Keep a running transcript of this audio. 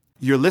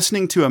You're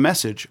listening to a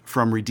message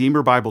from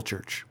Redeemer Bible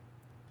Church.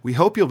 We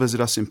hope you'll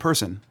visit us in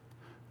person,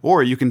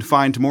 or you can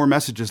find more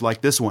messages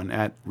like this one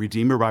at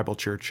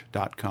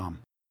redeemerbiblechurch.com.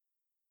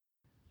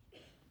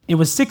 It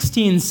was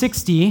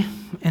 1660,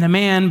 and a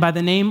man by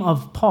the name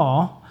of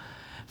Paul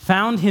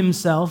found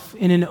himself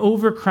in an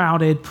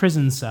overcrowded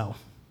prison cell.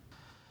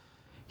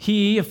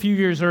 He, a few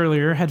years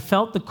earlier, had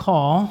felt the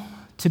call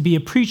to be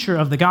a preacher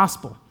of the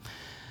gospel,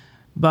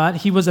 but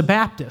he was a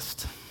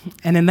Baptist,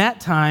 and in that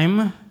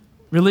time,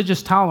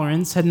 religious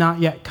tolerance had not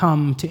yet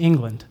come to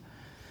England.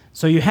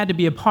 So you had to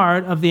be a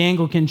part of the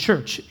Anglican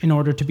Church in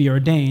order to be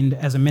ordained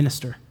as a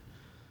minister.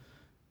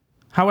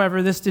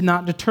 However, this did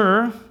not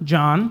deter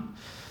John.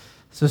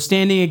 So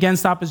standing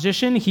against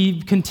opposition,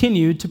 he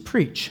continued to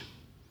preach.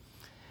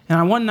 And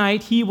on one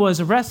night, he was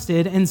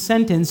arrested and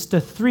sentenced to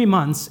 3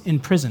 months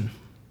in prison.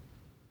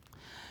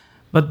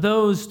 But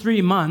those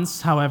 3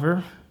 months,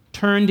 however,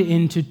 turned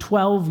into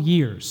 12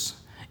 years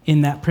in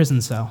that prison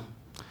cell,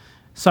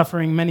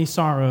 suffering many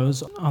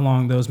sorrows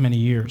along those many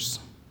years.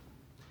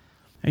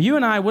 Now, you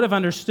and I would have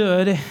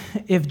understood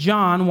if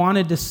John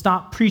wanted to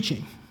stop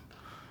preaching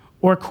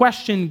or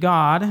question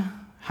God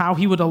how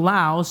he would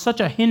allow such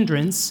a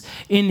hindrance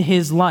in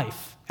his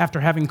life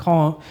after having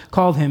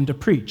called him to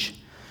preach.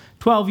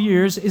 12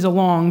 years is a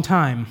long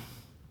time.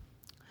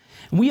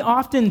 We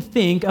often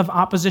think of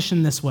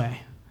opposition this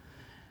way.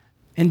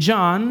 And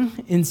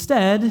John,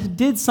 instead,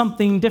 did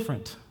something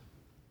different.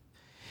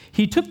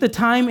 He took the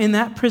time in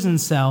that prison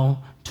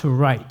cell to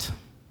write.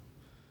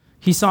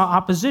 He saw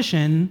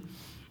opposition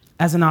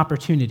as an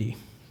opportunity.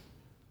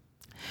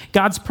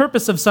 God's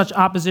purpose of such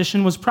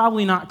opposition was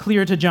probably not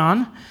clear to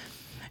John,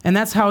 and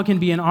that's how it can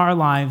be in our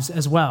lives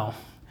as well.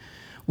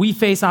 We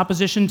face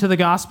opposition to the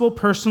gospel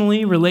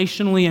personally,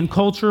 relationally, and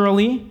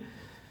culturally,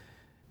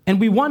 and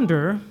we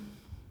wonder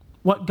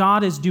what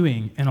God is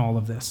doing in all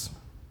of this.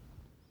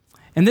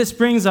 And this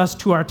brings us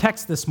to our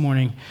text this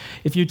morning.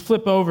 If you'd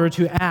flip over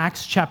to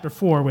Acts chapter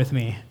 4 with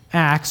me.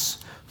 Acts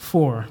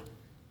 4.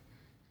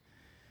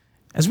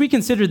 As we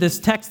consider this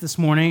text this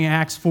morning,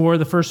 Acts 4,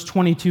 the first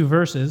 22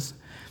 verses,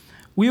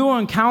 we will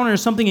encounter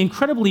something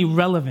incredibly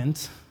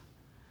relevant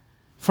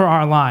for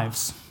our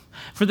lives,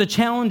 for the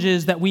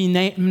challenges that we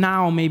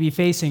now may be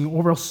facing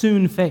or will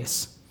soon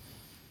face.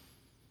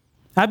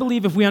 I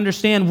believe if we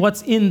understand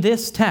what's in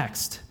this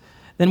text,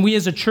 then we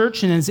as a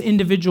church and as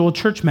individual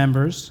church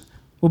members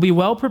will be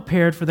well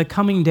prepared for the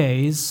coming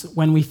days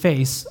when we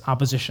face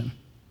opposition.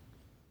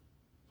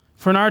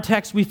 For in our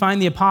text, we find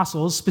the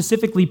apostles,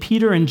 specifically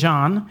Peter and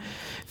John,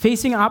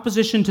 facing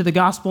opposition to the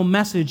gospel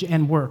message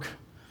and work,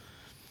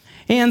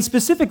 and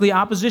specifically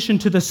opposition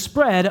to the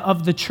spread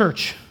of the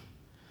church.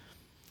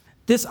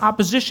 This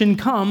opposition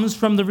comes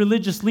from the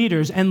religious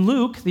leaders, and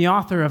Luke, the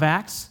author of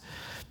Acts,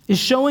 is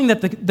showing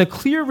that the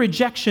clear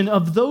rejection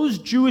of those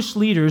Jewish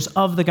leaders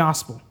of the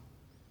gospel.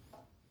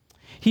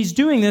 He's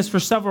doing this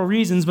for several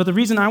reasons, but the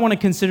reason I want to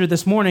consider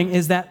this morning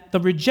is that the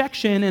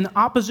rejection and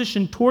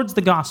opposition towards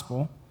the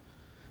gospel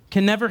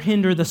can never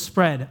hinder the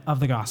spread of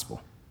the gospel.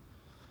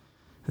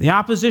 The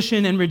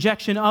opposition and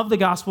rejection of the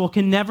gospel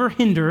can never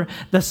hinder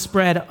the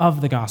spread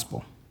of the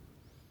gospel.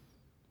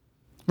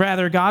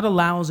 Rather, God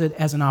allows it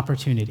as an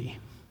opportunity.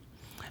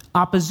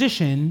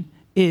 Opposition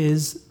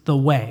is the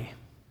way,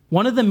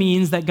 one of the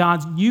means that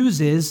God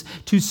uses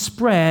to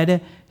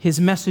spread his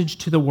message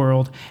to the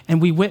world,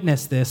 and we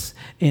witness this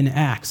in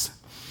Acts.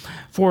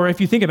 For if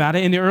you think about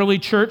it, in the early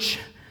church,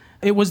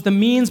 it was the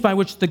means by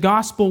which the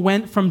gospel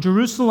went from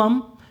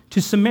Jerusalem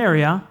to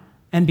Samaria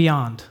and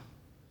beyond.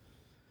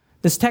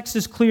 This text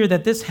is clear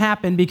that this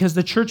happened because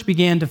the church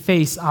began to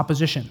face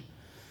opposition.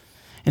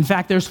 In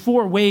fact, there's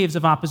 4 waves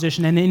of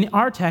opposition, and in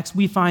our text,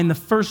 we find the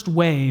first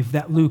wave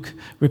that Luke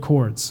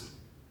records.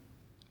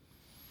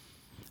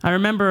 I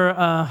remember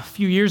a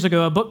few years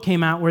ago, a book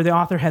came out where the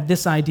author had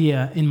this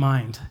idea in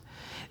mind.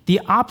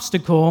 The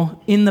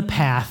obstacle in the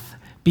path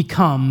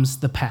becomes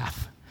the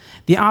path.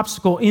 The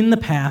obstacle in the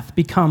path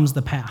becomes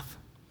the path.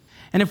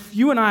 And if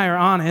you and I are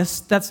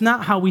honest, that's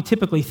not how we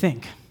typically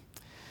think.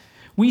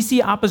 We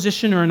see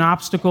opposition or an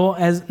obstacle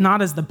as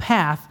not as the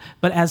path,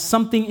 but as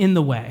something in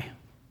the way.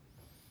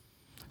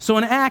 So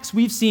in Acts,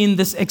 we've seen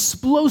this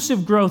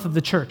explosive growth of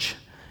the church,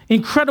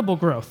 incredible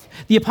growth.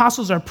 The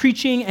apostles are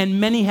preaching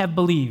and many have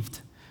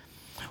believed.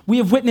 We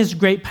have witnessed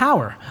great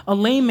power. A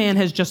lame man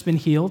has just been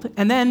healed,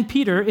 and then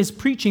Peter is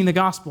preaching the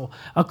gospel,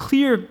 a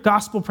clear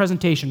gospel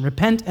presentation,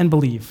 repent and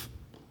believe.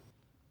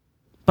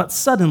 But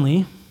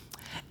suddenly,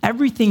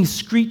 everything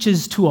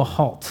screeches to a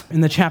halt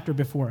in the chapter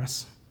before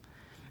us.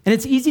 And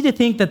it's easy to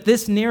think that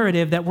this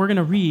narrative that we're going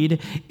to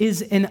read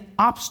is an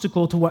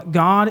obstacle to what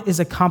God is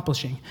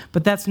accomplishing,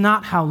 but that's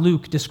not how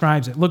Luke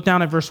describes it. Look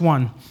down at verse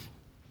 1.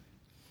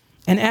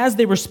 And as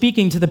they were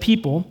speaking to the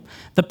people,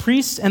 the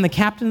priests and the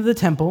captain of the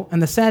temple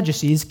and the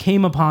Sadducees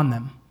came upon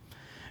them,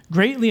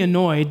 greatly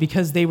annoyed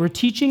because they were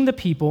teaching the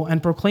people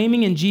and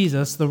proclaiming in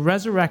Jesus the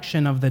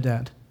resurrection of the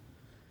dead.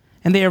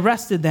 And they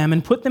arrested them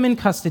and put them in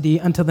custody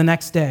until the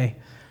next day,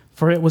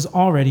 for it was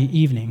already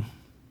evening.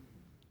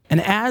 And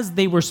as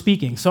they were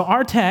speaking, so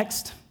our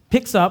text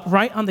picks up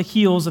right on the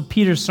heels of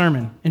Peter's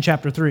sermon in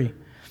chapter 3.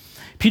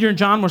 Peter and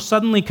John were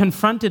suddenly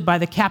confronted by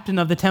the captain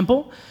of the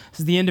temple.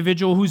 This is the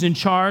individual who's in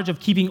charge of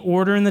keeping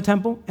order in the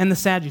temple, and the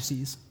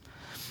Sadducees.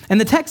 And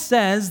the text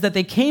says that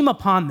they came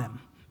upon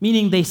them,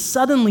 meaning they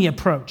suddenly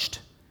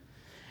approached.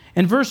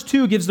 And verse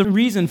 2 gives the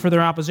reason for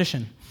their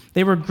opposition.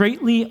 They were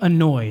greatly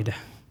annoyed.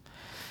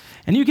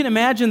 And you can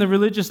imagine the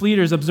religious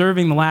leaders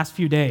observing the last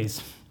few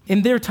days.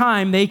 In their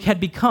time, they had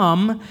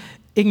become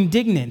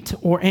indignant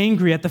or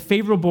angry at the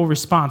favorable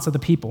response of the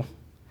people.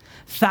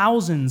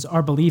 Thousands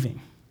are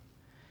believing.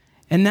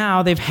 And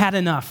now they've had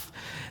enough.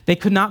 They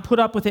could not put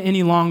up with it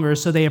any longer,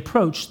 so they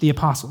approached the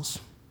apostles.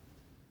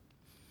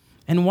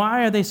 And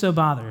why are they so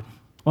bothered?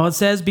 Well, it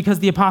says because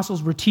the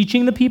apostles were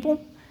teaching the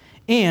people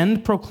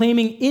and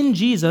proclaiming in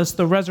Jesus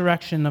the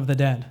resurrection of the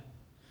dead.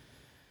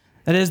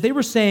 That is, they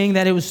were saying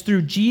that it was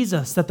through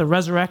Jesus that the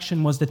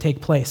resurrection was to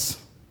take place.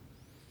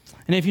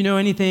 And if you know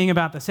anything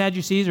about the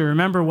Sadducees, or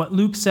remember what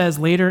Luke says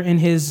later in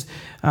his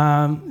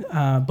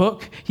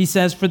book, he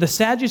says, "For the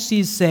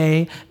Sadducees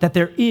say that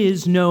there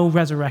is no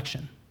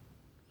resurrection."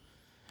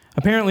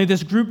 Apparently,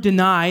 this group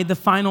denied the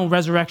final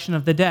resurrection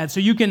of the dead.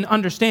 So you can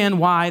understand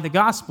why the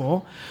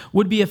gospel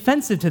would be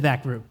offensive to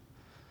that group.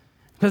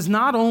 Because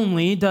not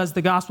only does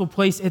the gospel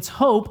place its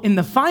hope in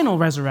the final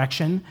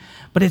resurrection,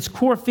 but its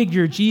core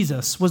figure,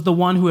 Jesus, was the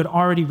one who had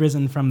already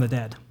risen from the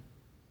dead.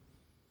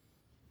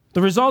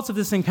 The results of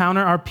this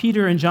encounter are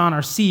Peter and John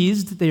are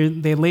seized.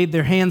 They laid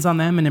their hands on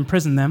them and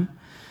imprisoned them.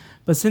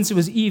 But since it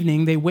was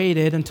evening, they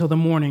waited until the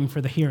morning for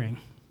the hearing.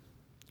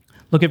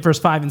 Look at verse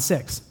 5 and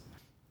 6.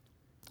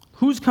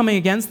 Who's coming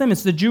against them?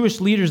 It's the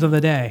Jewish leaders of the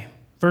day.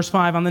 Verse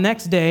 5, on the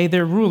next day,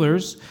 their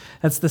rulers,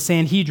 that's the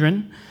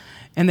Sanhedrin,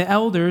 and the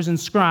elders and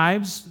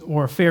scribes,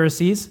 or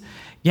Pharisees,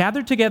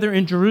 gathered together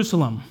in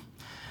Jerusalem.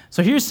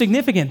 So here's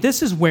significant.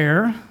 This is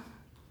where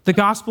the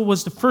gospel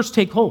was to first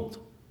take hold,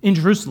 in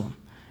Jerusalem.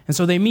 And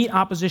so they meet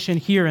opposition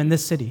here in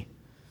this city.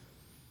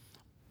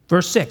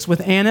 Verse 6, with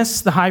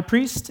Annas the high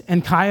priest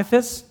and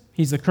Caiaphas,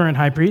 he's the current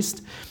high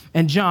priest,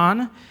 and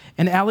John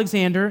and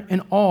Alexander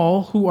and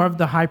all who are of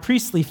the high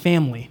priestly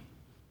family.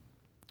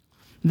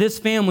 This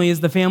family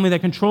is the family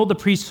that controlled the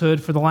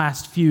priesthood for the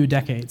last few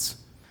decades.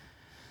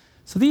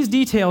 So these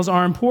details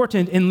are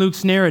important in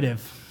Luke's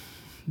narrative.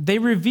 They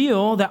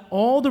reveal that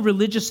all the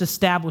religious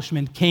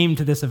establishment came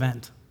to this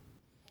event.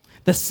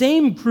 The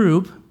same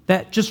group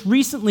that just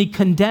recently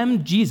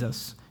condemned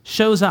Jesus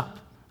shows up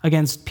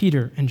against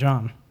Peter and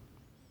John.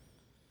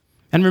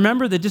 And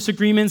remember the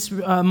disagreements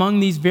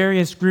among these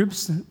various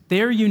groups,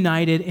 they're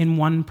united in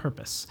one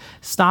purpose,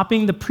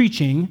 stopping the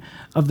preaching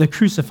of the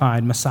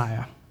crucified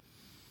Messiah.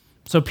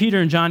 So Peter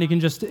and John, you can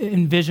just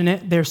envision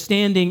it, they're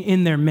standing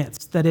in their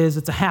midst. That is,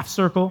 it's a half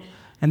circle,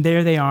 and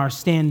there they are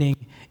standing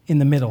in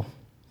the middle.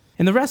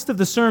 In the rest of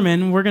the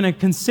sermon, we're going to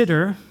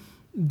consider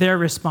their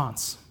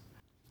response.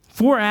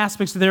 4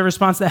 aspects of their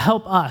response that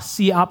help us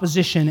see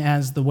opposition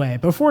as the way.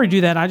 Before we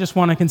do that, I just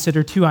want to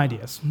consider 2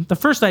 ideas. The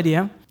first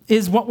idea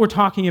is what we're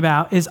talking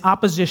about is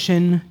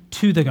opposition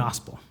to the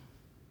gospel.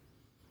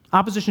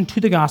 Opposition to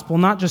the gospel,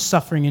 not just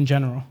suffering in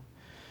general.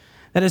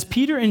 That is,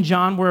 Peter and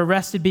John were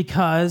arrested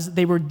because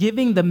they were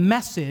giving the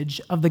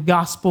message of the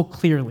gospel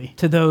clearly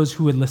to those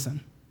who would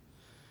listen.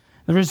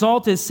 The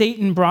result is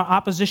Satan brought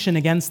opposition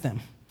against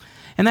them.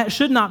 And that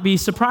should not be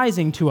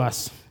surprising to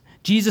us.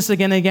 Jesus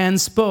again and again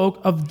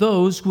spoke of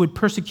those who would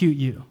persecute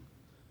you.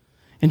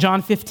 In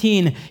John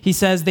 15, he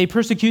says, "They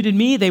persecuted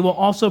me, they will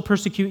also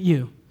persecute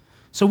you."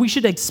 So we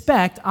should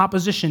expect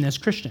opposition as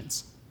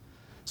Christians.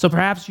 So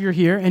perhaps you're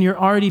here and you're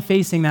already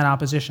facing that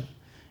opposition.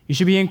 You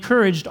should be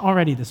encouraged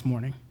already this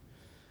morning.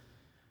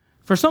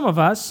 For some of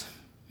us,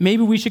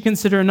 maybe we should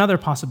consider another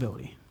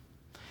possibility.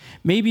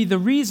 Maybe the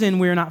reason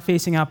we're not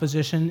facing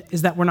opposition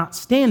is that we're not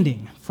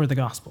standing for the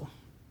gospel.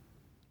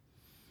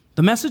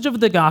 The message of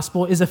the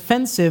gospel is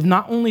offensive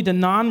not only to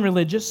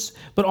non-religious,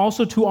 but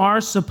also to our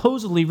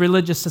supposedly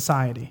religious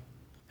society.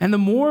 And the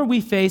more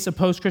we face a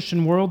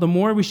post-Christian world, the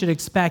more we should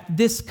expect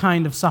this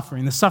kind of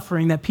suffering, the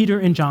suffering that Peter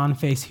and John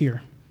face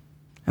here.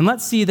 And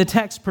let's see the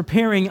text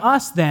preparing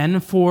us then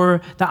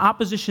for the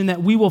opposition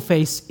that we will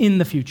face in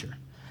the future.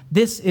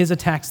 This is a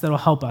text that will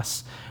help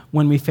us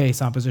when we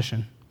face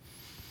opposition.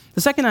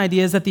 The second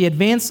idea is that the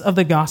advance of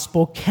the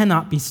gospel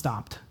cannot be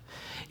stopped.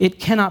 It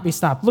cannot be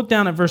stopped. Look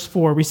down at verse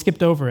 4. We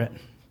skipped over it.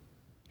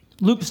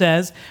 Luke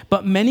says,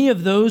 "But many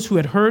of those who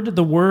had heard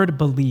the word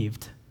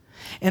believed,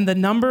 and the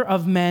number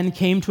of men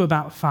came to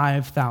about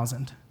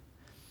 5,000.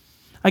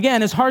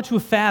 Again, it's hard to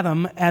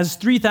fathom as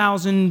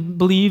 3,000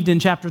 believed in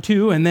chapter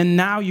 2, and then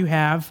now you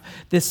have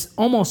this,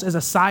 almost as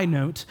a side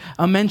note,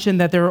 a mention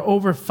that there are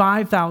over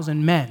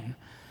 5,000 men,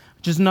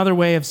 which is another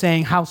way of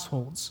saying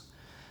households,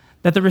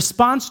 that the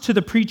response to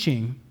the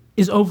preaching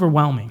is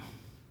overwhelming.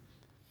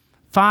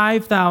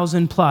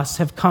 5,000 plus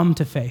have come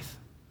to faith.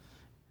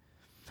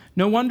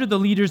 No wonder the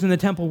leaders in the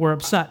temple were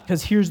upset,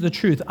 because here's the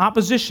truth.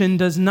 Opposition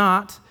does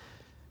not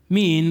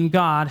mean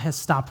God has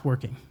stopped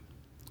working.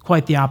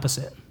 Quite the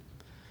opposite.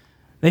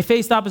 They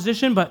faced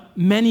opposition, but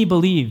many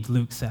believed,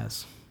 Luke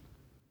says.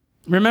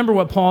 Remember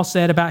what Paul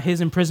said about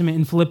his imprisonment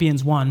in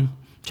Philippians 1.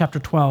 chapter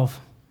 12.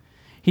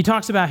 He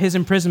talks about his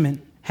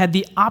imprisonment had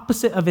the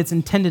opposite of its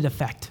intended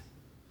effect.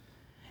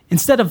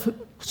 Instead of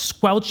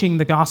squelching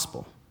the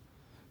gospel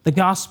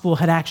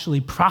had actually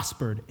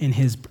prospered in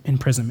his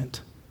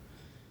imprisonment.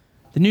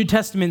 The New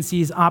Testament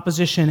sees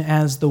opposition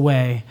as the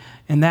way,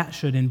 and that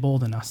should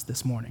embolden us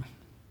this morning.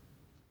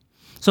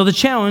 So the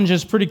challenge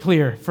is pretty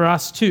clear for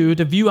us, too,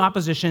 to view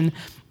opposition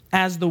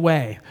as the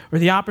way, or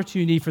the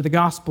opportunity for the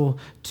gospel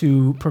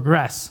to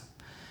progress.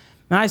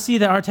 Now, I see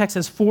that our text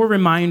has 4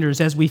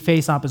 reminders as we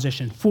face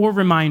opposition. 4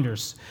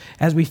 reminders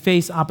as we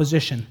face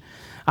opposition.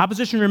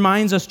 Opposition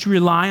reminds us to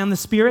rely on the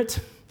Spirit.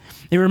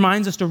 It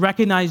reminds us to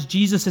recognize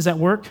Jesus is at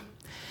work.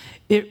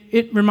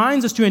 It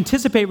reminds us to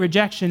anticipate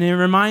rejection, and it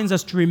reminds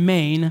us to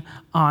remain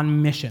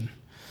on mission.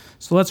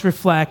 So let's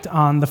reflect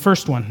on the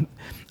first one.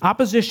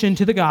 Opposition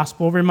to the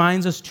gospel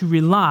reminds us to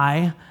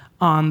rely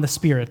on the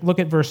Spirit. Look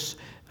at verse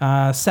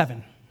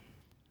 7.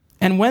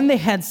 And when they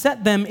had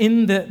set them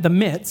in the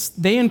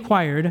midst, they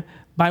inquired,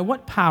 by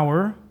what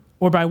power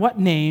or by what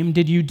name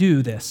did you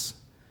do this?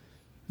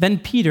 Then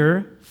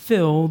Peter,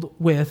 filled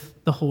with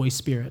the Holy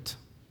Spirit.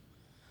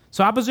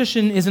 So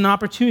opposition is an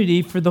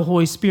opportunity for the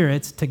Holy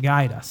Spirit to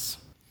guide us.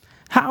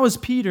 How is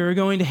Peter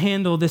going to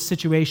handle this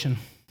situation?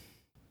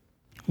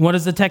 What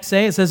does the text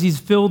say? It says he's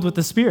filled with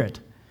the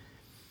Spirit.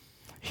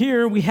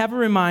 Here we have a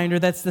reminder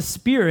that's the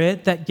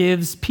Spirit that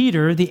gives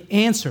Peter the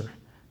answer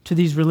to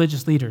these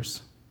religious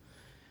leaders.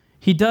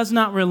 He does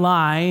not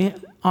rely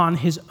on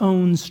his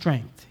own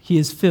strength. He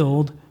is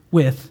filled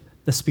with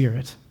the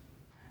Spirit.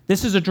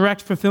 This is a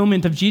direct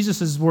fulfillment of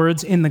Jesus'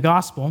 words in the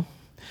gospel.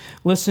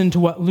 Listen to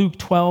what Luke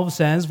 12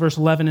 says, verse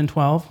 11 and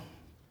 12.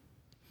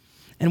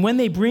 And when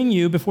they bring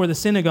you before the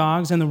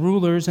synagogues and the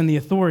rulers and the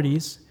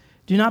authorities,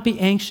 do not be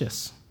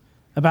anxious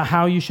about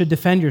how you should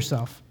defend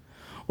yourself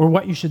or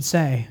what you should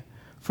say,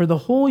 for the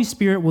Holy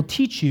Spirit will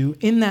teach you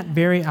in that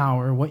very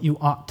hour what you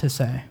ought to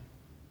say.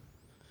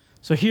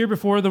 So here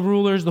before the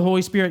rulers, the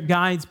Holy Spirit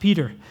guides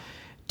Peter,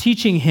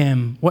 teaching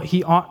him what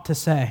he ought to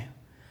say.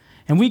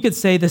 And we could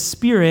say the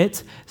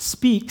Spirit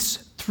speaks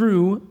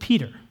through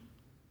Peter.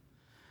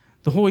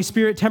 The Holy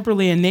Spirit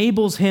temporarily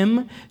enables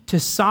him to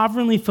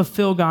sovereignly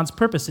fulfill God's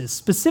purposes,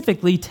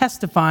 specifically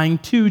testifying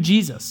to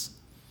Jesus.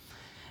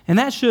 And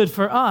that should,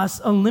 for us,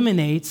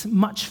 eliminate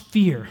much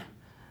fear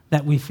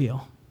that we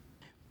feel.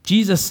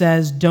 Jesus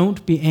says,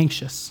 don't be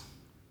anxious.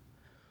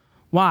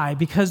 Why?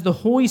 Because the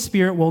Holy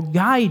Spirit will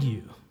guide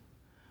you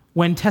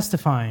when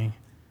testifying,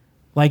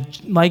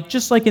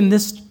 just like in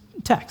this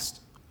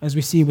text, as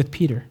we see with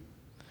Peter.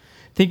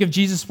 Think of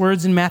Jesus'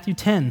 words in Matthew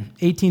 10,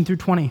 18 through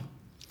 20.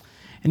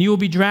 And you will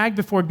be dragged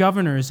before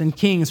governors and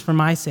kings for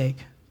my sake,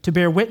 to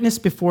bear witness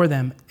before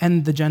them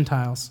and the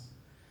Gentiles.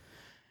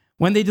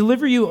 When they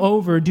deliver you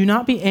over, do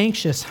not be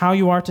anxious how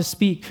you are to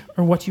speak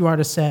or what you are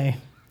to say.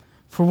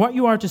 For what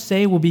you are to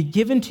say will be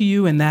given to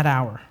you in that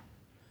hour.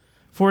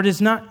 For it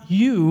is not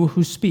you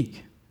who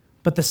speak,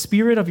 but the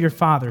Spirit of your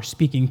Father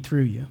speaking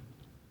through you.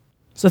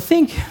 So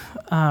think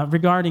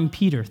regarding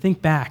Peter.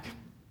 Think back.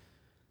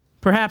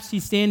 Perhaps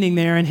he's standing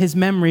there and his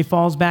memory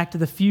falls back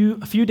to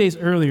a few days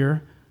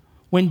earlier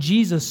when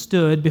Jesus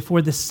stood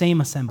before the same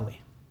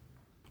assembly.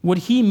 Would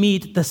he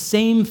meet the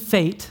same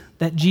fate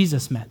that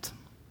Jesus met?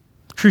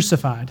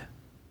 Crucified.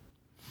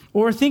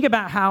 Or think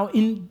about how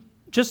in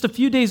just a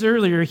few days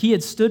earlier he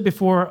had stood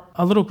before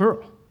a little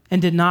girl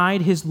and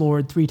denied his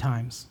Lord 3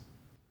 times.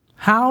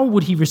 How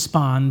would he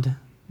respond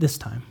this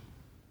time?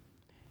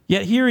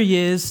 Yet here he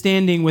is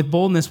standing with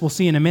boldness, we'll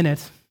see in a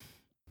minute,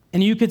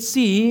 and you could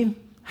see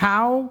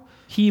how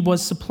he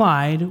was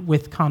supplied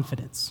with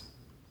confidence.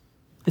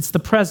 It's the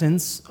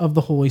presence of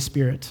the Holy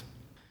Spirit.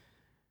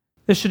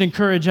 This should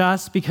encourage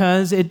us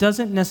because it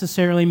doesn't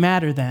necessarily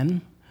matter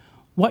then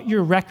what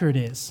your record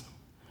is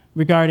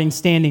regarding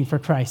standing for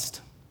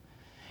Christ.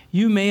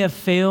 You may have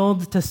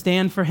failed to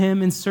stand for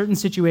him in certain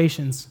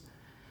situations,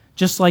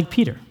 just like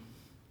Peter.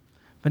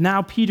 But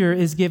now Peter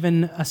is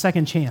given a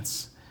second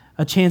chance,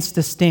 a chance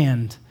to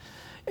stand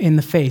in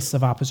the face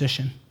of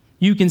opposition.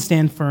 You can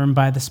stand firm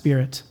by the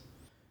Spirit.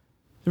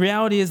 The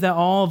reality is that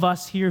all of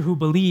us here who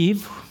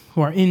believe,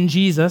 who are in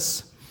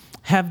Jesus,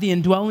 have the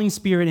indwelling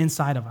Spirit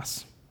inside of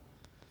us.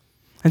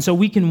 And so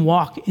we can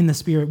walk in the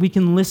Spirit. We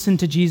can listen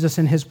to Jesus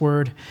and his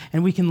word,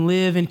 and we can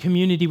live in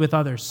community with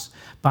others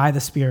by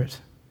the Spirit.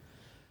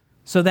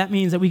 So that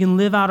means that we can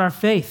live out our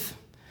faith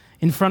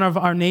in front of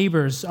our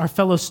neighbors, our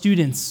fellow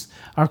students,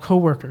 our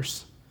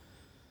coworkers.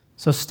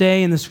 So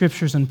stay in the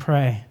Scriptures and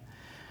pray.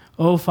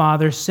 Oh,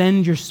 Father,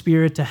 send your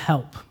Spirit to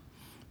help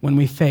when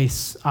we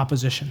face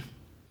opposition.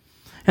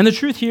 And the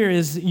truth here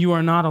is you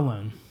are not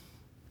alone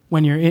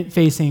when you're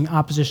facing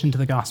opposition to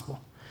the gospel.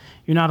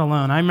 You're not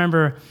alone. I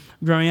remember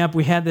growing up,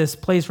 we had this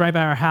place right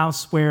by our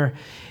house where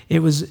it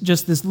was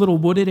just this little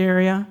wooded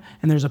area,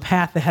 and there's a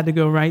path that had to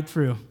go right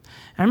through.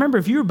 And I remember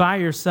if you were by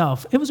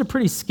yourself, it was a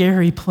pretty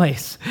scary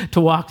place to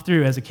walk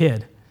through as a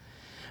kid.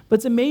 But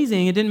it's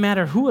amazing, it didn't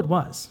matter who it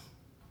was.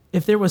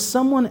 If there was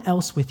someone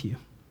else with you,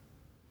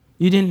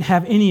 you didn't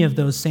have any of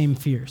those same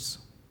fears.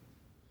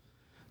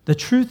 The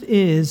truth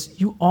is,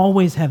 you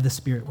always have the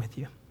Spirit with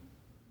you.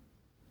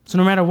 So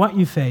no matter what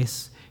you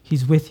face,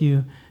 he's with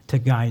you to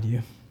guide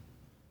you.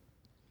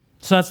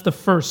 So that's the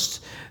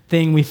first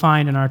thing we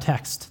find in our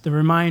text, the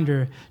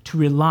reminder to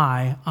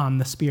rely on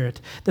the Spirit.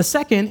 The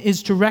second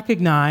is to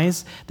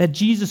recognize that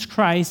Jesus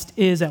Christ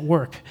is at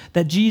work,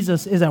 that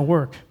Jesus is at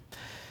work.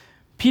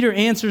 Peter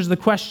answers the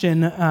question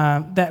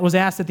that was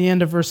asked at the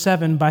end of verse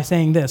 7 by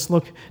saying this.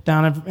 Look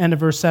down at the end of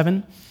verse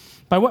 7.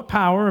 By what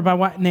power or by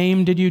what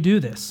name did you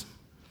do this?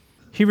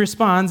 He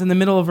responds in the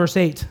middle of verse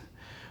 8.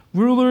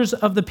 Rulers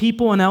of the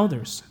people and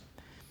elders,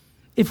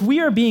 if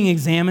we are being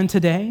examined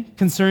today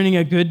concerning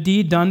a good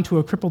deed done to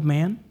a crippled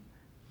man,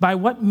 by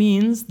what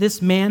means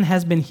this man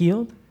has been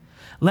healed,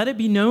 let it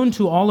be known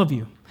to all of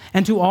you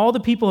and to all the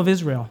people of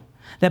Israel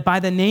that by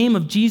the name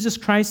of Jesus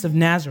Christ of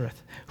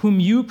Nazareth, whom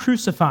you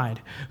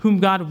crucified, whom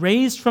God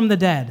raised from the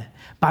dead,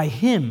 by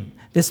him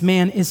this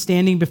man is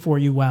standing before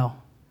you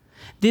well.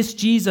 This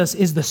Jesus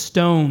is the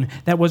stone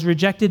that was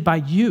rejected by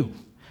you,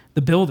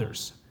 the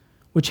builders,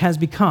 which has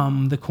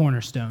become the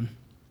cornerstone.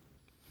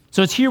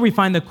 So it's here we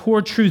find the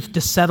core truth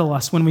to settle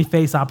us when we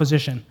face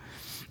opposition.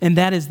 And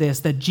that is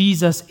this, that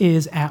Jesus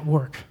is at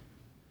work.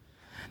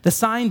 The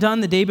sign done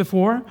the day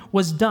before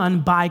was done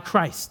by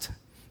Christ.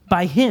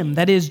 By him,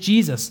 that is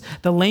Jesus,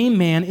 the lame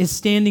man is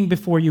standing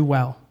before you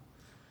well.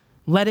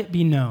 Let it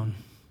be known.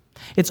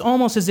 It's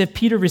almost as if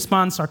Peter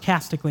responds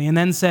sarcastically and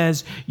then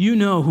says, you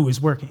know who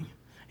is working.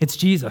 It's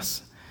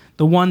Jesus,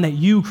 the one that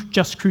you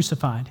just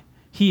crucified.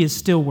 He is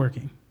still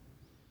working.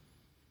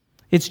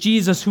 It's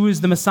Jesus who is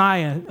the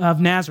Messiah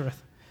of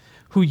Nazareth,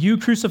 who you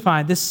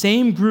crucified, this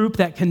same group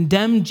that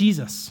condemned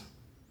Jesus.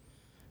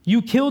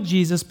 You killed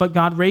Jesus, but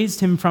God raised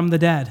him from the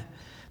dead.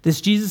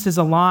 This Jesus is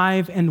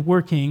alive and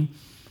working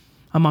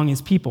among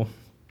his people.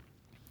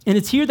 And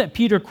it's here that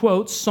Peter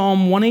quotes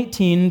Psalm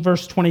 118,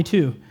 verse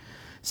 22,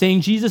 saying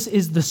Jesus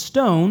is the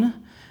stone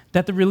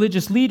that the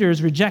religious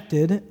leaders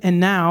rejected, and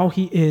now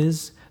he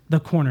is the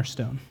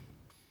cornerstone.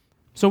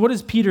 So what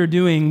is Peter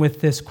doing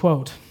with this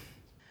quote?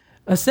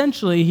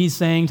 Essentially, he's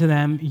saying to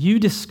them, you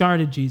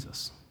discarded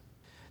Jesus.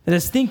 That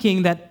is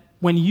thinking that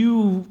when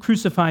you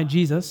crucified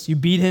Jesus, you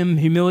beat him,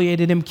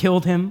 humiliated him,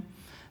 killed him,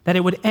 that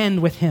it would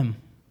end with him.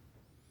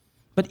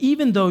 But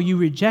even though you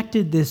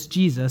rejected this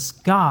Jesus,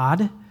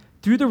 God,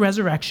 through the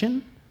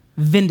resurrection,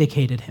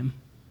 vindicated him,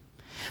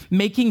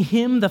 making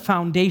him the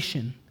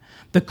foundation,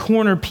 the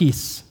corner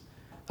piece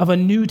of a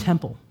new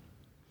temple.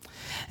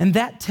 And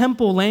that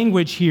temple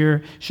language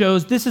here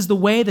shows this is the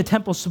way the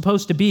temple's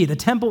supposed to be. The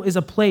temple is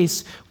a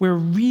place where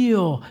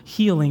real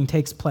healing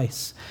takes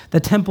place. The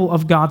temple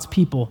of God's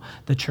people,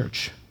 the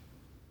church.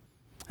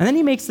 And then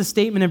he makes the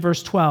statement in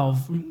verse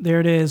 12. There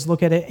it is,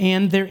 look at it.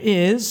 And there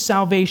is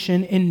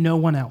salvation in no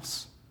one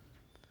else.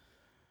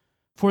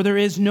 For there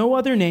is no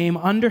other name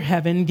under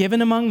heaven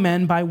given among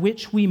men by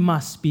which we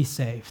must be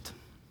saved.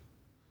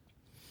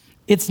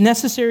 It's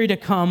necessary to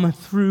come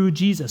through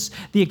Jesus.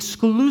 The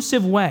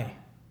exclusive way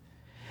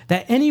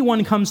that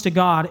anyone comes to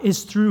God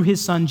is through his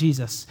son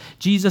Jesus.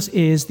 Jesus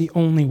is the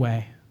only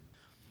way.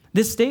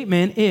 This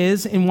statement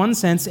is, in one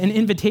sense, an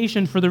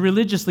invitation for the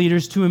religious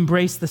leaders to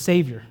embrace the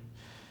Savior.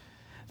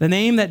 The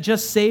name that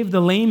just saved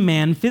the lame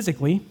man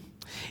physically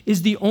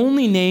is the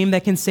only name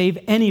that can save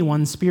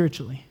anyone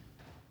spiritually.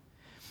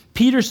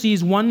 Peter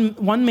sees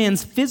one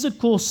man's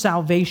physical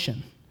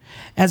salvation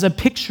as a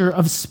picture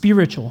of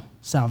spiritual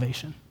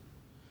salvation,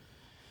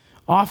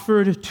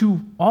 offered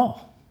to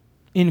all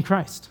in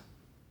Christ.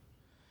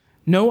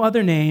 No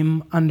other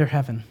name under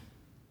heaven.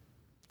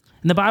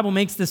 And the Bible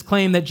makes this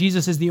claim that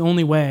Jesus is the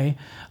only way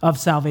of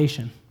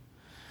salvation,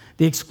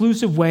 the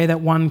exclusive way that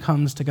one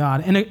comes to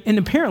God. And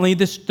apparently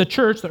the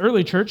church, the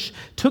early church,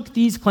 took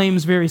these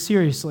claims very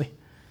seriously.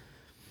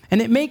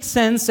 And it makes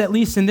sense, at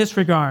least in this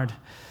regard.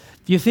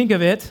 If you think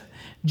of it,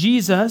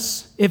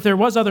 Jesus, if there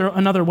was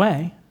another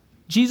way,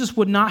 Jesus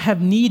would not have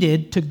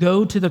needed to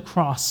go to the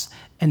cross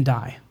and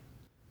die.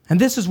 And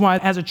this is why,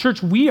 as a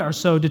church, we are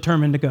so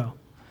determined to go.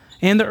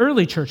 And the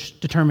early church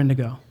determined to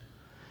go.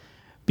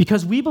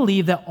 Because we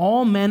believe that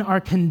all men are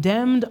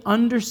condemned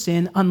under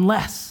sin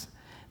unless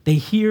they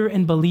hear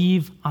and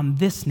believe on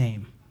this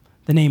name,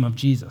 the name of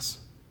Jesus.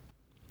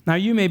 Now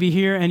you may be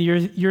here and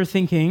you're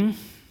thinking,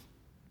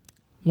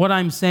 what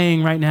I'm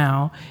saying right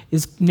now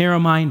is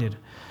narrow-minded,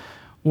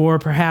 or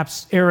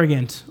perhaps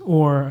arrogant,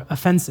 or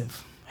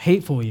offensive,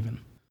 hateful even.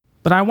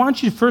 But I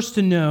want you first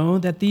to know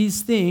that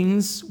these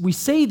things, we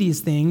say these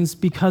things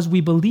because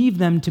we believe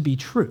them to be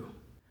true.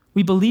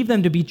 We believe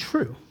them to be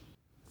true,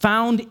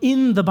 found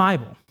in the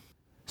Bible.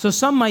 So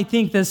some might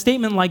think that a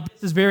statement like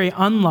this is very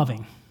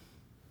unloving,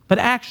 but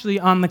actually,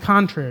 on the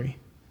contrary,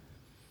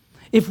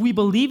 if we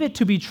believe it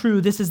to be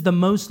true, this is the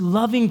most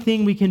loving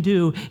thing we can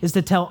do, is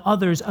to tell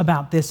others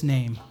about this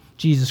name,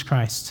 Jesus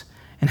Christ,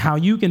 and how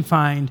you can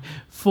find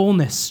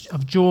fullness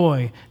of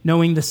joy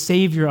knowing the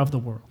Savior of the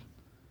world.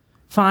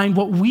 Find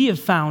what we have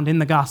found in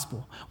the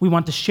gospel. We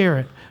want to share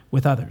it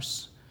with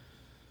others.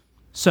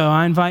 So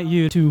I invite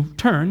you to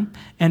turn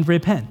and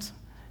repent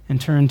and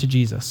turn to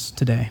Jesus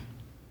today.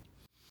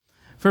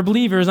 For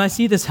believers, I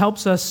see this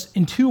helps us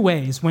in two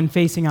ways when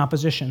facing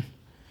opposition.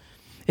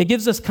 It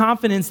gives us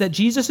confidence that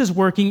Jesus is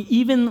working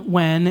even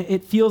when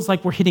it feels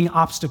like we're hitting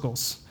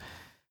obstacles.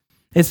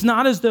 It's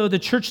not as though the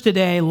church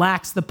today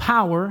lacks the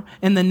power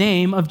and the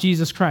name of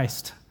Jesus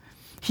Christ.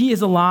 He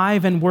is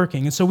alive and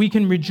working, and so we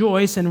can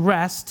rejoice and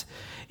rest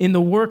in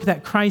the work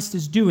that Christ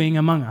is doing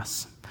among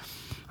us.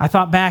 I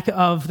thought back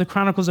of the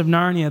Chronicles of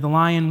Narnia, the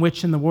Lion,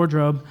 Witch, and the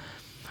Wardrobe,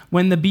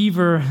 when the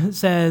beaver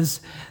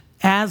says,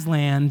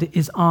 Aslan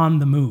is on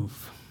the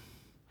move.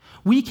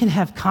 We can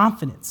have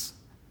confidence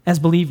as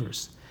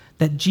believers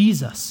that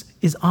Jesus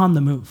is on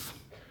the move.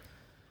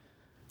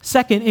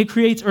 Second, it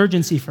creates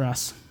urgency for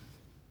us.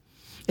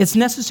 It's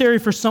necessary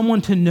for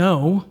someone to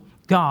know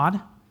God.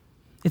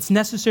 It's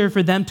necessary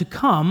for them to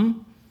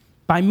come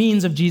by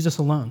means of Jesus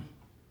alone.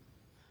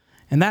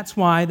 And that's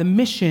why the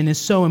mission is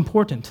so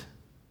important.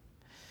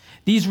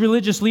 These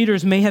religious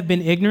leaders may have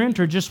been ignorant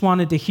or just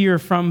wanted to hear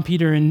from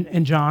Peter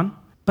and John,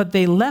 but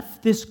they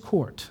left this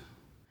court.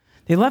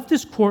 They left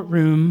this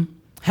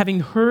courtroom having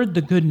heard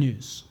the good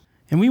news.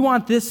 And we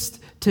want this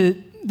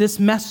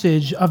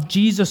message of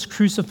Jesus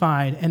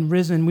crucified and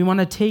risen, we want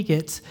to take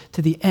it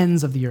to the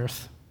ends of the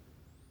earth.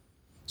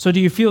 So do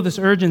you feel this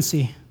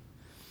urgency?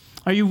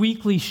 Are you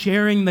weekly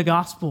sharing the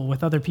gospel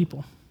with other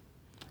people?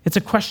 It's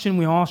a question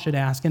we all should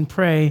ask and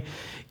pray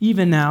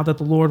even now that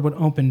the Lord would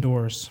open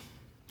doors.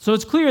 So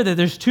it's clear that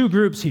there's two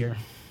groups here,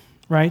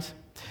 right?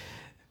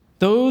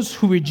 Those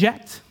who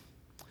reject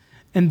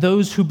and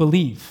those who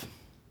believe.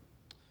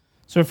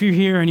 So if you're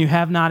here and you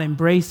have not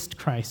embraced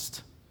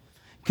Christ,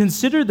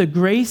 consider the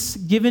grace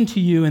given to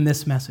you in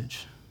this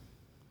message.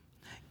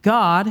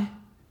 God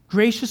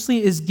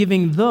graciously is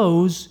giving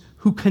those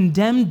who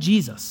condemned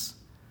Jesus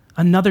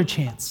another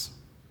chance.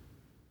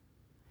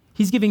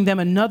 He's giving them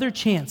another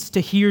chance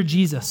to hear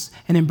Jesus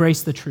and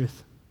embrace the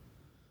truth.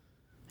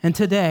 And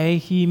today,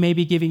 he may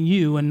be giving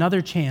you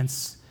another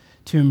chance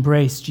to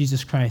embrace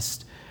Jesus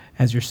Christ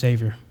as your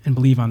Savior and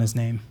believe on his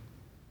name.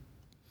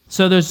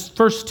 So those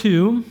first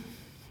two,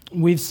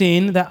 we've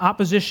seen that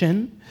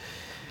opposition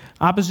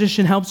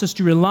helps us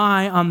to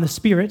rely on the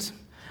Spirit.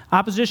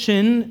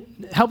 Opposition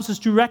helps us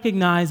to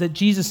recognize that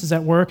Jesus is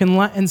at work.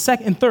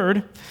 Third,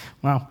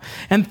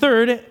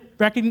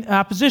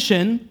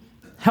 opposition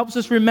helps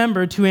us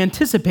remember to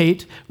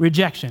anticipate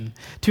rejection.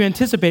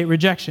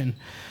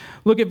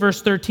 Look at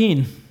verse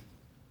 13.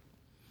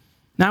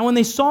 Now when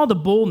they saw the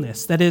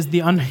boldness, that is, the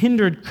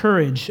unhindered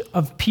courage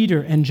of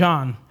Peter and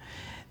John,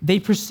 they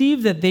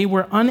perceived that they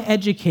were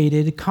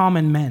uneducated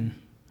common men.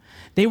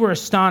 They were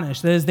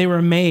astonished, that is, they were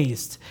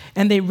amazed,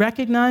 and they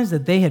recognized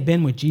that they had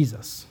been with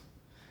Jesus.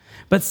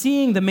 But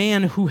seeing the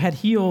man who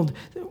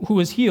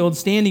was healed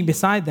standing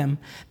beside them,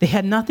 they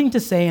had nothing to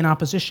say in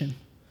opposition.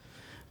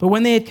 But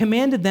when they had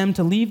commanded them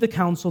to leave the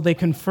council, they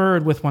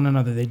conferred with one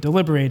another. They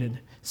deliberated,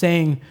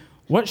 saying,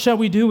 "What shall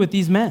we do with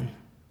these men?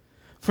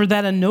 For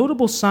that a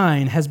notable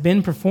sign has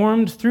been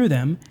performed through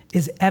them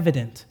is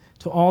evident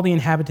to all the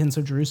inhabitants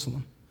of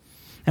Jerusalem,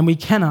 and we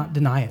cannot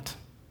deny it.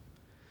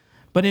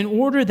 But in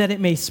order that it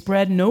may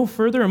spread no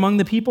further among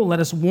the people, let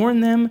us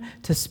warn them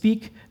to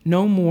speak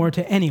no more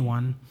to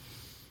anyone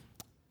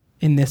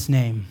in this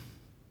name."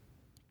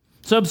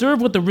 So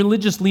observe what the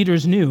religious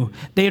leaders knew.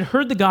 They had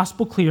heard the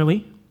gospel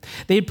clearly.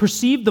 They had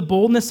perceived the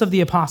boldness of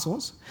the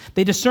apostles.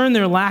 They discerned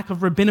their lack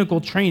of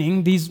rabbinical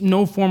training,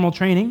 no formal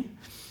training.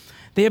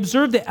 They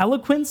observed the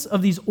eloquence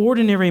of these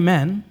ordinary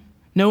men,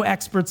 no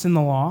experts in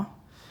the law.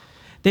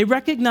 They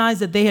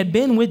recognized that they had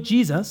been with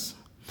Jesus,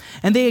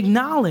 and they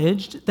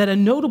acknowledged that a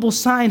notable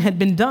sign had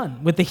been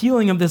done with the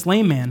healing of this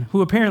lame man,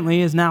 who apparently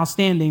is now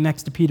standing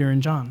next to Peter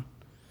and John.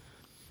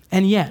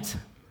 And yet,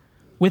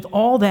 with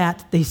all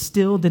that, they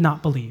still did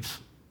not believe.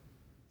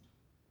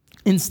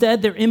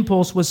 Instead, their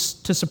impulse was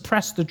to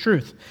suppress the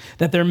truth,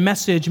 that their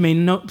message may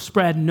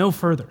spread no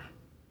further.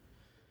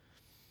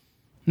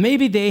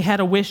 Maybe they had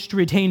a wish to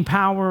retain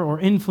power or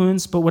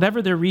influence, but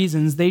whatever their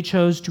reasons, they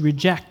chose to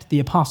reject the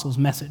apostles'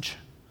 message.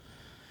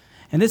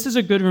 And this is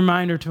a good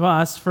reminder to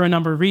us for a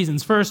number of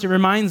reasons. First, it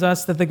reminds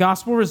us that the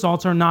gospel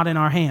results are not in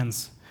our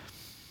hands.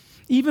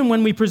 Even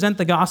when we present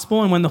the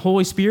gospel and when the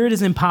Holy Spirit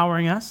is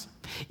empowering us,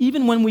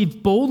 even when we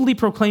boldly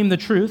proclaim the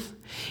truth,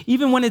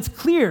 even when it's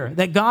clear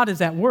that God is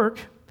at work,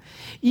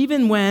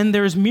 even when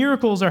there's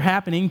miracles are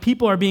happening,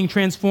 people are being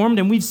transformed,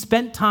 and we've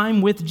spent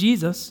time with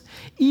Jesus,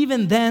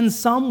 even then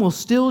some will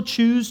still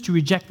choose to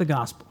reject the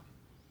gospel.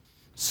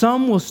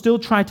 Some will still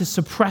try to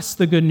suppress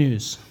the good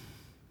news.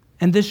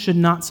 And this should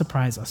not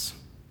surprise us.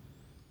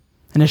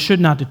 And it should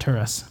not deter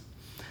us.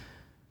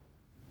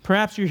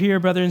 Perhaps you're here,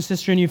 brother and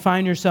sister, and you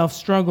find yourself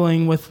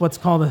struggling with what's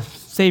called a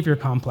savior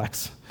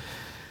complex.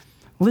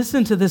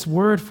 Listen to this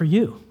word for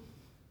you.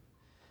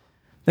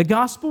 The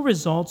gospel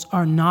results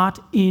are not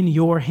in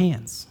your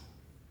hands.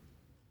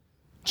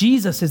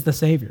 Jesus is the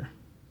Savior.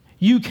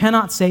 You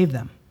cannot save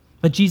them,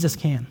 but Jesus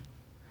can.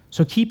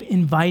 So keep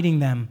inviting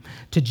them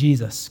to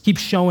Jesus. Keep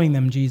showing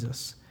them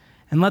Jesus.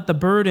 And let the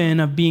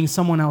burden of being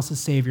someone else's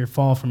Savior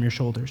fall from your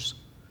shoulders.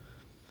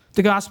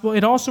 The gospel,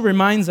 it also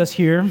reminds us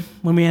here,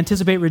 when we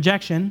anticipate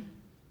rejection,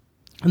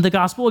 the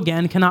gospel,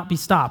 again, cannot be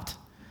stopped.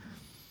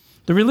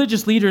 The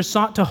religious leaders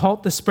sought to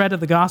halt the spread of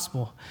the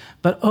gospel,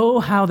 but oh,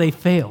 how they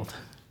failed.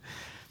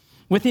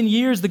 Within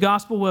years, the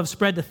gospel will have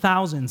spread to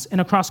thousands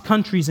and across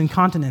countries and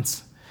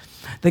continents.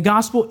 The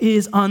gospel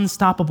is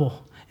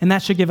unstoppable, and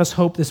that should give us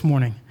hope this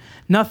morning.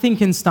 Nothing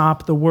can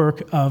stop the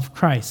work of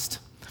Christ.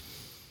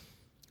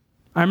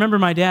 I remember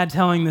my dad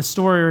telling this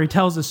story, or he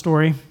tells this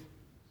story,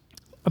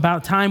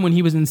 about a time when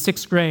he was in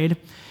 6th grade.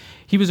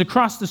 He was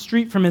across the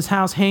street from his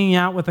house hanging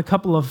out with a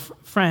couple of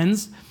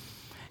friends,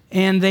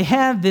 and they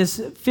had this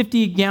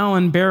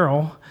 50-gallon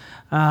barrel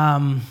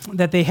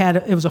that they had.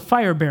 It was a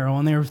fire barrel,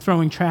 and they were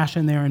throwing trash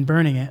in there and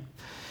burning it.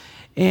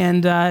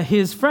 And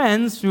his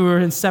friends, who were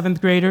in 7th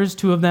graders,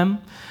 2 of them,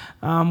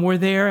 were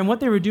there, and what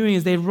they were doing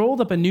is they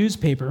rolled up a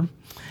newspaper,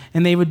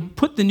 and they would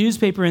put the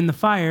newspaper in the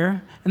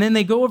fire, and then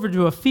they'd go over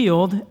to a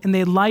field, and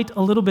they'd light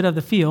a little bit of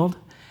the field,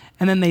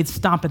 and then they'd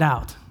stomp it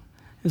out.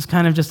 It was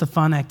kind of just a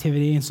fun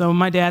activity. And so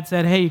my dad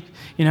said, hey,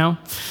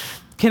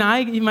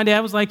 my dad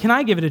was like, can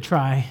I give it a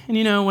try?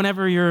 And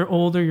whenever you're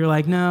older, you're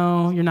like,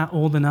 no, you're not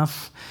old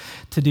enough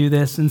to do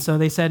this. And so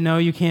they said, no,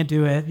 you can't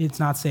do it. It's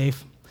not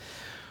safe.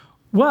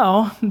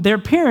 Well, their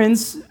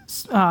parents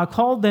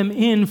called them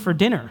in for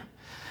dinner.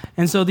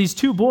 And so these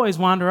 2 boys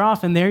wander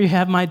off, and there you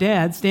have my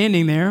dad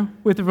standing there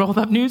with a rolled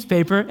up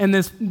newspaper and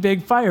this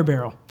big fire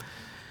barrel.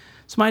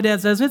 So my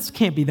dad says, it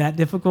can't be that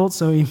difficult.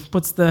 So he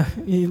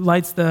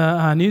lights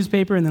the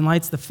newspaper and then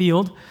lights the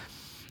field,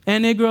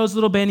 and it grows a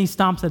little bit, and he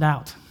stomps it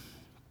out.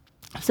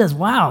 He says,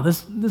 wow,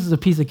 this is a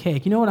piece of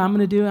cake. You know what I'm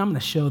going to do? I'm going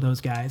to show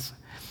those guys.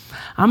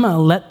 I'm going to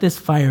let this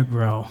fire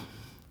grow.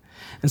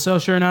 And so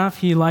sure enough,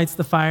 he lights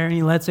the fire and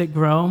he lets it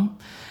grow.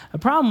 The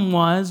problem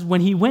was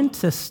when he went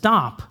to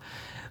stop,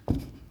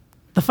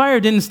 the fire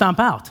didn't stomp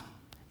out.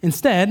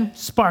 Instead,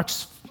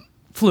 sparks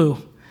flew.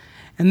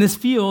 And this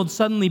field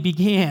suddenly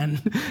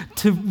began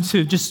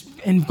to just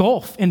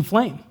engulf in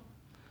flame.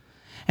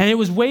 And it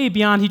was way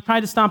beyond, he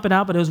tried to stomp it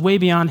out, but it was way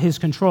beyond his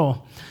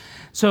control.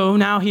 So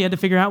now he had to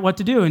figure out what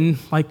to do. And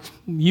like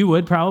you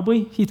would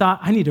probably, he thought,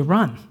 I need to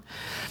run.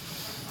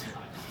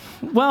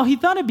 Well, he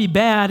thought it'd be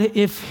bad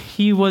if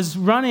he was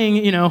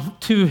running,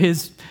 to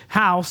his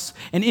house,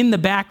 and in the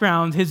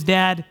background, his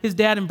dad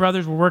and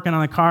brothers were working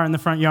on a car in the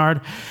front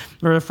yard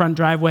or the front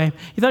driveway.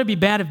 He thought it'd be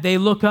bad if they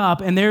look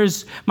up and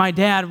there's my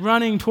dad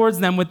running towards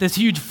them with this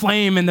huge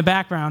flame in the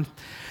background.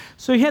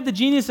 So he had the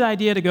genius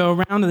idea to go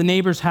around to the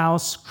neighbor's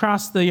house,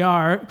 cross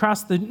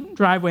the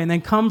driveway, and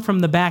then come from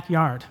the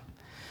backyard.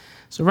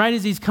 So right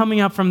as he's coming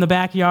up from the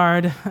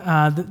backyard,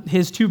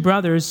 his 2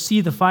 brothers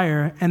see the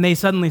fire, and they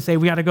suddenly say,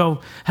 we got to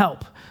go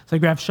help. So they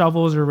grab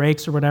shovels or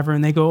rakes or whatever,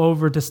 and they go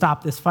over to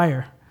stop this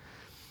fire.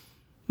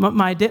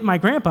 My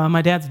grandpa,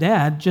 my dad's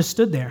dad, just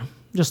stood there,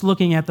 just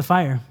looking at the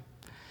fire.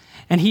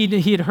 And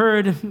he had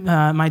heard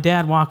my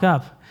dad walk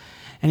up,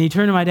 and he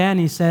turned to my dad and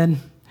he said,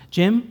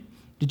 Jim,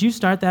 did you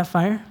start that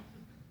fire?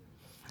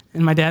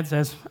 And my dad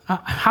says,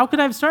 how could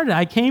I have started it?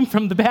 I came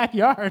from the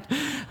backyard.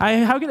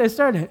 How could I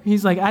start it?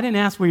 He's like, I didn't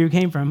ask where you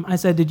came from. I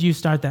said, did you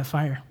start that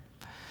fire?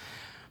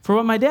 For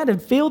what my dad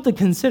had failed to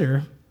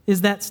consider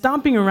is that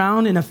stomping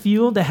around in a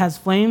field that has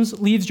flames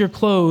leaves your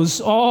clothes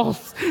all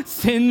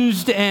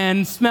singed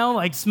and smell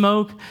like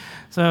smoke.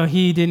 So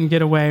he didn't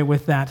get away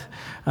with that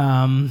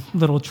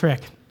little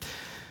trick.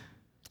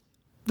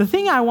 The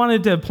thing I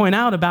wanted to point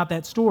out about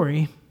that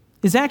story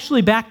is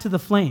actually back to the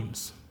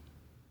flames.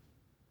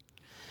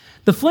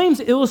 The flames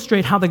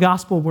illustrate how the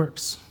gospel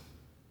works.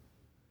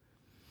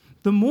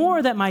 The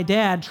more that my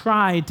dad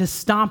tried to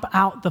stomp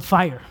out the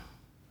fire,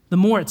 the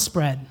more it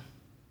spread.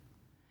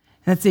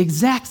 And it's the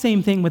exact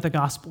same thing with the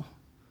gospel.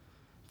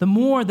 The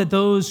more that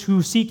those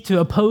who seek to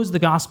oppose the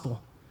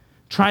gospel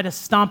try to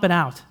stomp it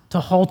out,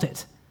 to halt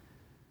it,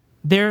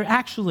 they're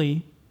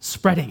actually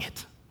spreading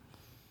it.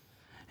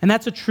 And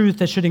that's a truth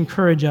that should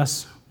encourage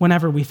us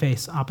whenever we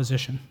face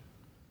opposition.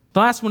 The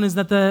last one is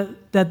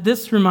that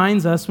this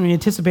reminds us, when we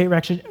anticipate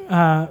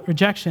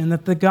rejection,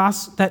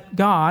 that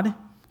God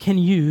can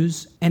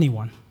use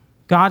anyone.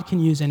 God can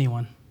use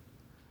anyone.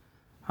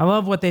 I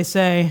love what they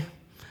say.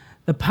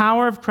 The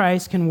power of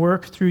Christ can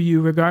work through you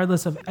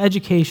regardless of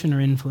education or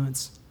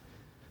influence.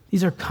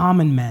 These are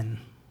common men.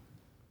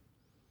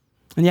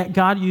 And yet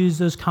God used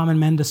those common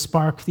men to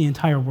spark the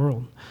entire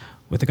world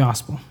with the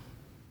gospel.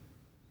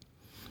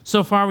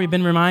 So far, we've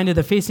been reminded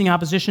of facing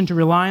opposition to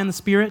rely on the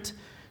Spirit,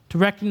 to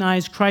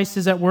recognize Christ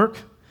is at work,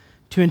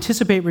 to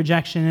anticipate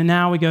rejection, and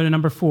now we go to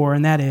number 4,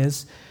 and that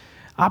is,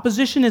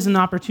 opposition is an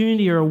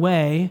opportunity or a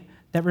way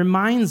that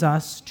reminds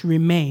us to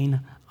remain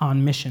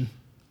on mission.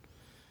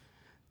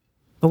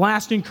 The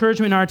last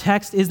encouragement in our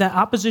text is that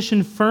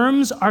opposition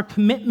firms our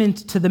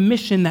commitment to the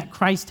mission that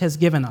Christ has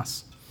given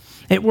us.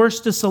 It works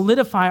to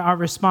solidify our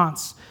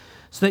response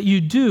so that you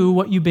do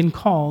what you've been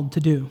called to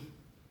do.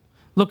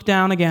 Look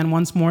down again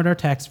once more at our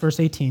text, verse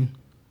 18.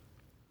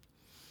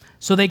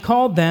 So they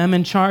called them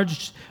and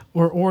charged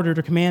or ordered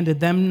or commanded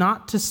them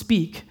not to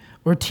speak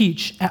or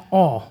teach at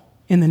all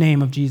in the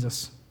name of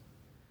Jesus.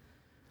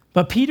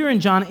 But Peter and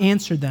John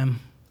answered them,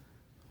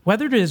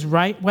 whether it is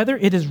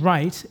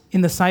right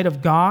in the sight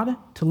of God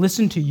to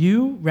listen to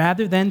you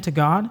rather than to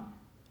God,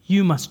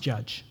 you must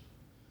judge.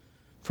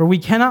 for we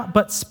cannot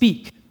but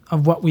speak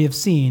of what we have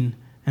seen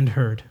and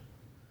heard."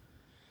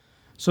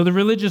 So the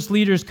religious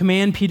leaders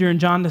command Peter and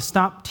John to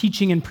stop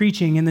teaching and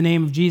preaching in the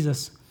name of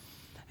Jesus.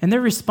 And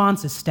their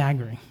response is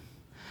staggering.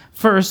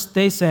 First,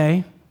 they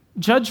say,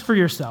 "Judge for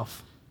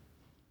yourself."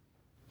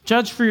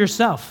 Judge for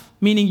yourself,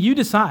 meaning you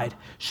decide,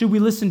 should we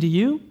listen to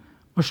you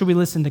or should we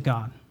listen to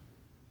God?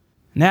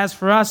 And as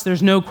for us,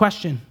 there's no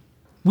question.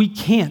 We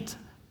can't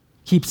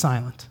keep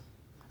silent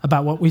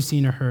about what we've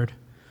seen or heard.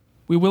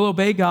 We will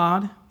obey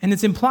God, and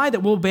it's implied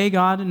that we'll obey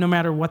God no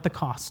matter what the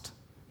cost.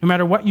 No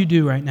matter what you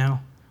do right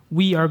now,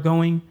 we are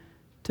going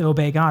to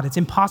obey God. It's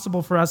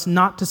impossible for us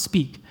not to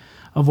speak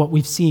of what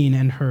we've seen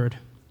and heard.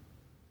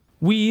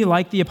 We,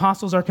 like the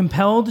apostles, are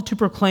compelled to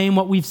proclaim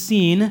what we've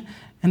seen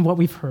and what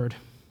we've heard.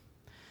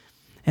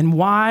 And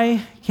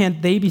why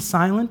can't they be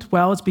silent?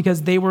 Well, it's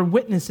because they were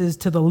witnesses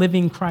to the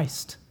living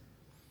Christ.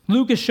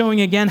 Luke is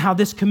showing again how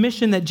this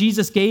commission that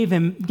Jesus gave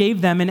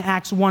them in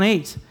Acts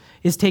 1:8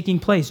 is taking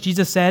place.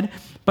 Jesus said,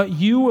 "But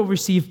you will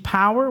receive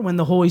power when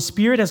the Holy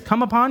Spirit has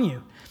come upon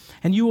you,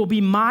 and you will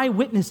be my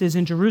witnesses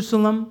in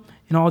Jerusalem,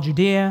 in all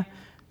Judea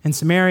and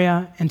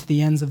Samaria, and to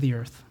the ends of the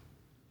earth."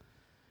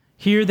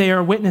 Here they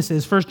are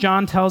witnesses. 1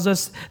 John tells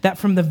us that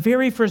from the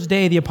very first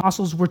day, the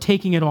apostles were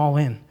taking it all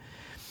in.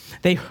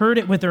 They heard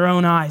it with their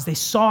own eyes. They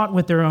saw it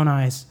with their own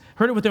eyes,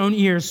 heard it with their own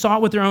ears, saw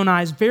it with their own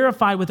eyes,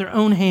 verified with their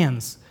own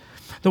hands.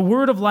 The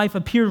word of life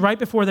appeared right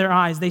before their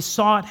eyes. They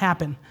saw it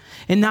happen.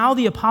 And now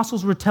the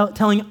apostles were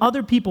telling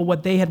other people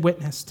what they had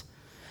witnessed.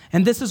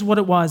 And this is what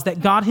it was,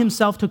 that God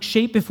himself took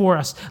shape before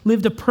us,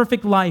 lived a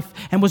perfect life,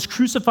 and was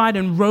crucified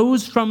and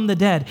rose from the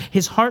dead.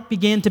 His heart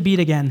began to beat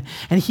again,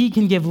 and he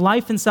can give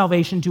life and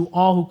salvation to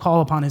all who call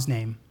upon his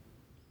name.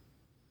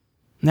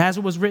 And as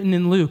it was written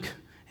in Luke,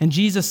 and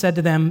Jesus said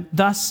to them,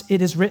 "Thus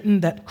it is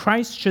written that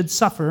Christ should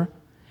suffer,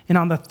 and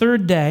on the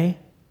third day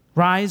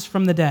rise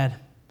from the dead,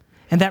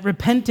 and that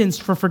repentance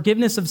for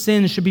forgiveness of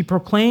sins should be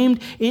proclaimed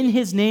in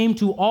his name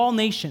to all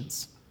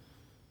nations,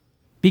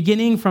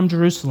 beginning from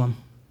Jerusalem.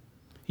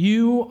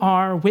 You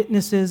are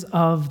witnesses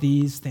of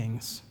these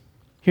things."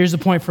 Here's the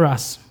point for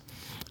us.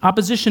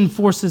 Opposition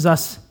forces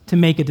us to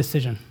make a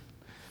decision.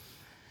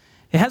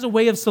 It has a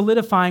way of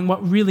solidifying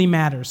what really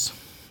matters.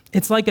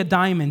 It's like a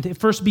diamond. It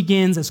first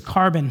begins as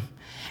carbon.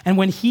 And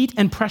when heat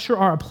and pressure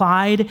are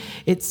applied,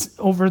 it's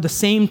over the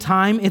same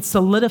time, it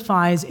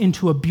solidifies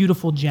into a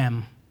beautiful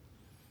gem.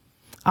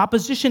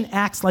 Opposition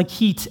acts like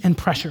heat and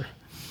pressure.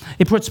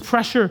 It puts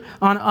pressure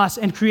on us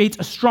and creates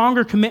a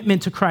stronger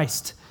commitment to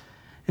Christ.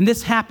 And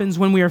this happens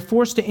when we are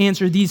forced to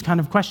answer these kind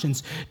of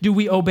questions. Do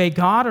we obey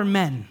God or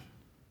men?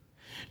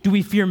 Do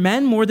we fear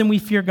men more than we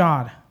fear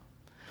God?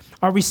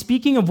 Are we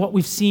speaking of what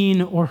we've seen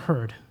or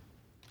heard?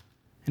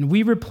 And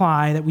we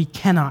reply that we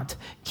cannot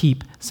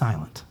keep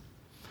silent.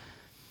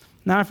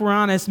 Now, if we're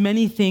honest,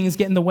 many things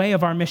get in the way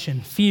of our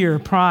mission. Fear,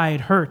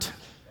 pride, hurt.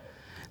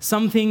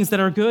 Some things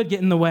that are good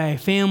get in the way.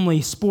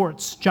 Family,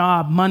 sports,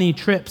 job, money,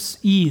 trips,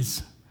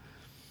 ease.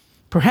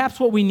 Perhaps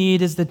what we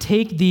need is to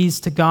take these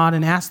to God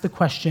and ask the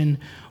question,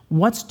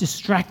 what's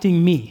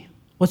distracting me?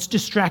 What's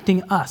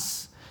distracting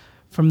us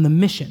from the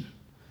mission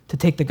to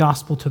take the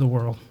gospel to the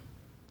world?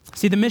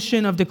 See, the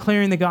mission of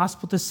declaring the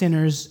gospel to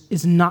sinners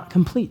is not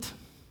complete.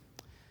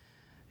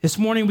 This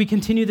morning we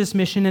continue this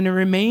mission, and it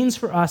remains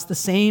for us the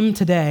same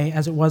today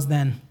as it was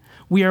then.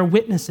 We are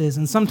witnesses,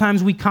 and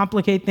sometimes we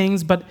complicate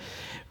things, but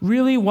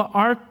really what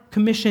our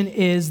commission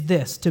is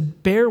this: to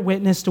bear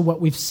witness to what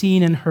we've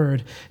seen and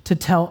heard, to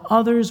tell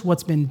others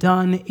what's been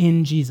done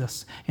in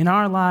Jesus, in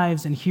our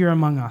lives and here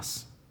among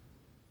us.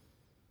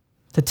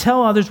 To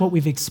tell others what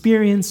we've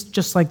experienced,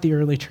 just like the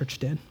early church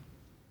did.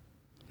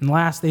 And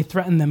last, they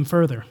threatened them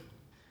further.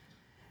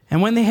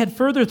 And when they had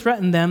further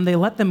threatened them, they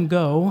let them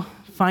go,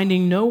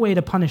 finding no way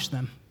to punish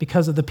them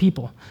because of the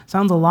people.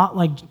 Sounds a lot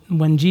like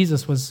when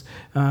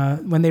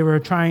when they were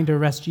trying to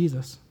arrest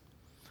Jesus.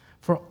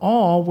 For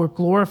all were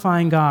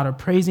glorifying God or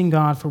praising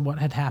God for what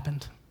had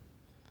happened.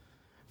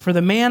 For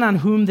the man on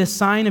whom this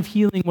sign of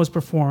healing was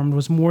performed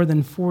was more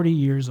than 40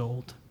 years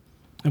old.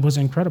 It was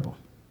incredible,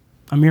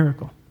 a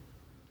miracle.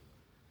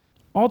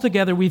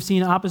 Altogether, we've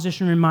seen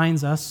opposition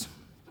reminds us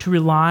to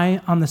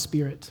rely on the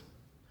Spirit,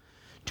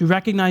 to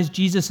recognize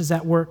Jesus is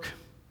at work,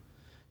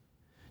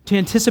 to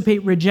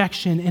anticipate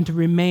rejection, and to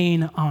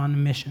remain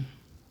on mission.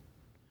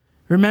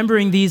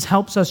 Remembering these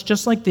helps us,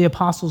 just like the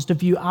apostles, to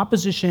view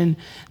opposition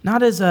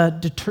not as a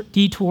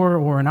detour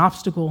or an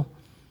obstacle,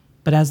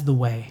 but as the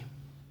way.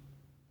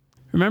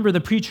 Remember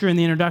the preacher in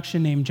the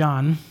introduction named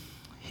John?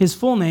 His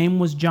full name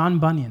was John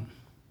Bunyan.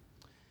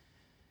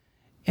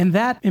 And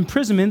that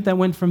imprisonment that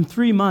went from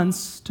 3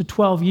 months to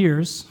 12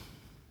 years,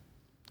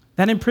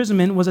 that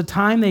imprisonment was a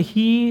time that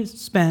he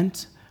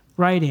spent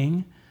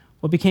writing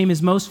what became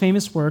his most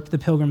famous work, The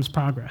Pilgrim's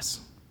Progress.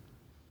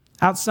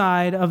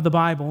 Outside of the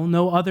Bible,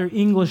 no other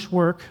English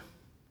work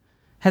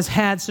has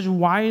been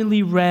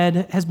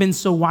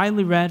so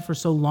widely read for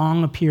so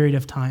long a period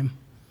of time.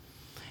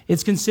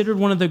 It's considered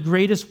one of the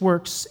greatest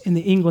works in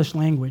the English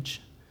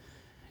language.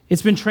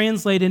 It's been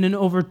translated in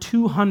over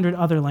 200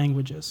 other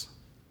languages.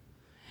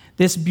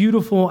 This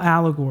beautiful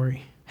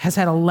allegory has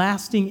had a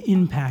lasting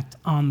impact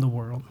on the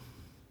world.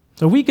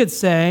 So we could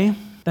say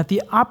that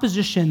the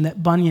opposition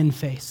that Bunyan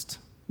faced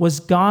was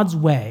God's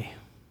way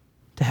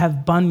to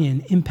have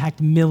Bunyan impact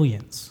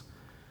millions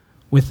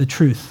with the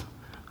truth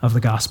of the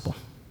gospel.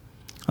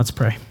 Let's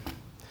pray.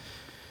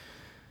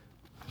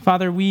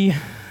 Father, we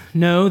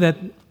know that,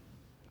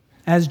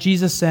 as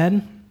Jesus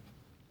said,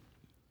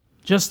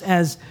 just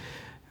as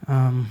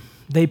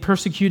they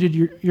persecuted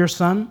your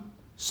son,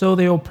 so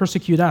they will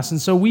persecute us.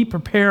 And so we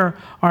prepare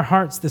our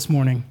hearts this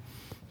morning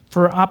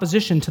for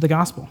opposition to the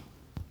gospel.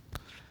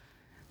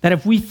 That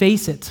if we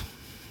face it,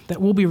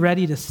 that we'll be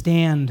ready to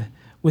stand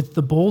with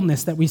the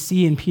boldness that we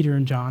see in Peter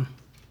and John.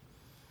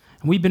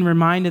 And we've been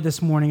reminded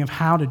this morning of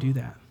how to do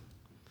that.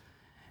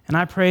 And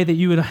I pray that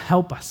you would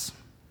help us.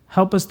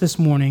 Help us this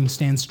morning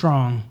stand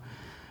strong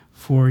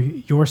for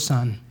your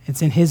Son.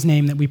 It's in his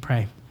name that we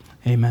pray.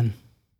 Amen.